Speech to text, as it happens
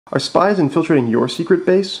Are spies infiltrating your secret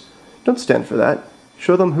base? Don't stand for that.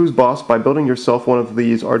 Show them who's boss by building yourself one of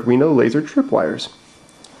these Arduino laser tripwires.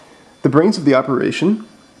 The brains of the operation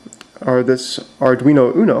are this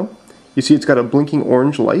Arduino Uno. You see it's got a blinking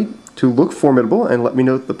orange light to look formidable and let me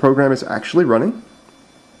know that the program is actually running.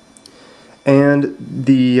 And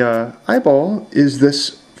the eyeball is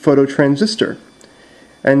this phototransistor.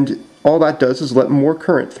 And all that does is let more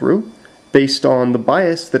current through based on the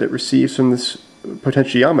bias that it receives from this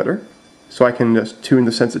potentiometer, so I can just tune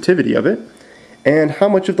the sensitivity of it, and how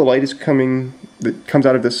much of the light is that comes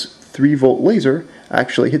out of this 3-volt laser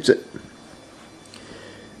actually hits it.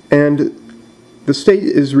 And the state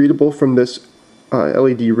is readable from this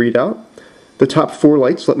LED readout. The top 4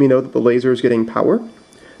 lights let me know that the laser is getting power.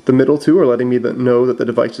 The middle 2 are letting me know that the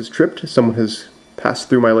device is tripped. Someone has passed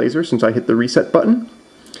through my laser since I hit the reset button.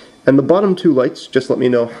 And the bottom 2 lights just let me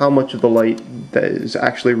know how much of the light that is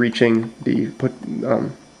actually reaching the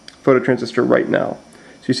phototransistor right now.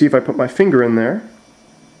 So you see if I put my finger in there,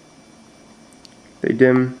 they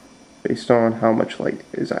dim based on how much light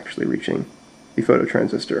is actually reaching the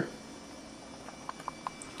phototransistor.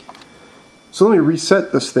 So let me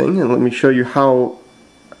reset this thing and let me show you how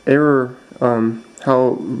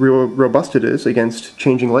robust it is against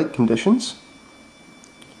changing light conditions.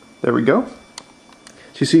 There we go.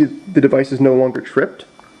 So you see the device is no longer tripped,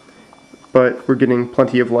 but we're getting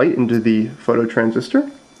plenty of light into the phototransistor.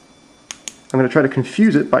 I'm going to try to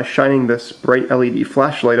confuse it by shining this bright LED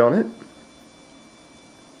flashlight on it.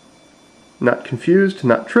 Not confused,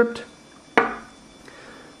 not tripped.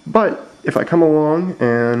 But if I come along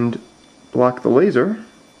and block the laser,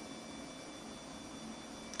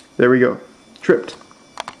 there we go, tripped.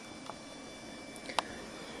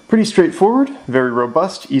 Pretty straightforward, very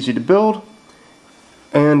robust, easy to build,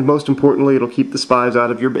 and most importantly, it'll keep the spies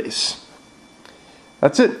out of your base.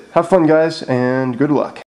 That's it. Have fun, guys, and good luck.